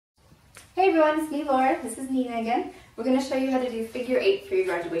Hey everyone, it's me Laura. This is Nina again. We're going to show you how to do figure 8 for your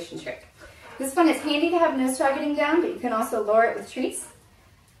graduation trick. This one is handy to have nose targeting down, but you can also lower it with treats.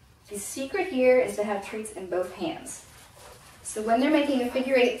 The secret here is to have treats in both hands. So when they're making a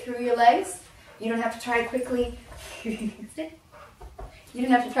figure 8 through your legs, you don't have to try to quickly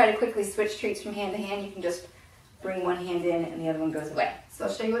switch treats from hand to hand. You can just bring one hand in and the other one goes away. So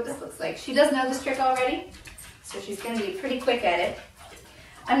I'll show you what this looks like. She does know this trick already, so she's going to be pretty quick at it.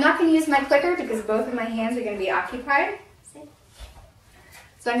 I'm not going to use my clicker because both of my hands are going to be occupied.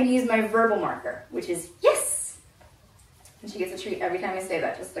 So I'm going to use my verbal marker, which is yes! And she gets a treat every time I say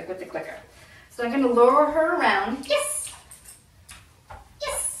that, just like with the clicker. So I'm going to lower her around. Yes!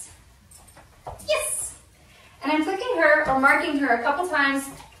 Yes! Yes! And I'm clicking her or marking her a couple times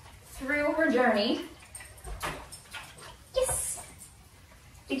through her journey. Yes!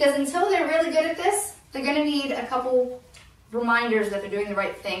 Because until they're really good at this, they're going to need a couple reminders that they're doing the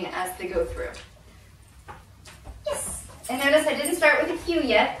right thing as they go through. Yes! And notice I didn't start with a cue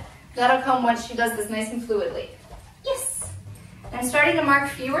yet. That'll come once she does this nice and fluidly. Yes! And I'm starting to mark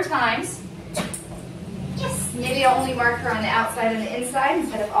fewer times. Yes! Maybe I'll only mark her on the outside and the inside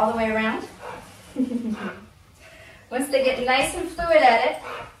instead of all the way around. Once they get nice and fluid at it,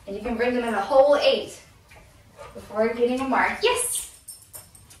 and you can bring them in a whole 8 before getting a mark. Yes!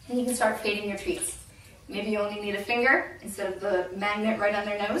 And you can start fading your treats. Maybe you only need a finger instead of the magnet right on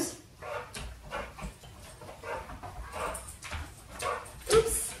their nose.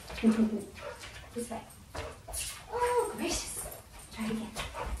 Oops. This way. Oh, gracious. Try it again.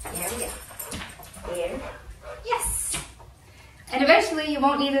 There we go. There. Yes. And eventually you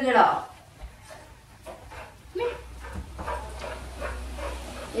won't need it at all. Come here.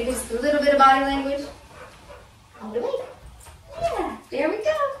 Maybe just a little bit of body language. All the way. Yeah, there we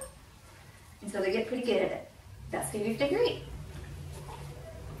go. Until they get pretty good at it. That's going to be figure 8.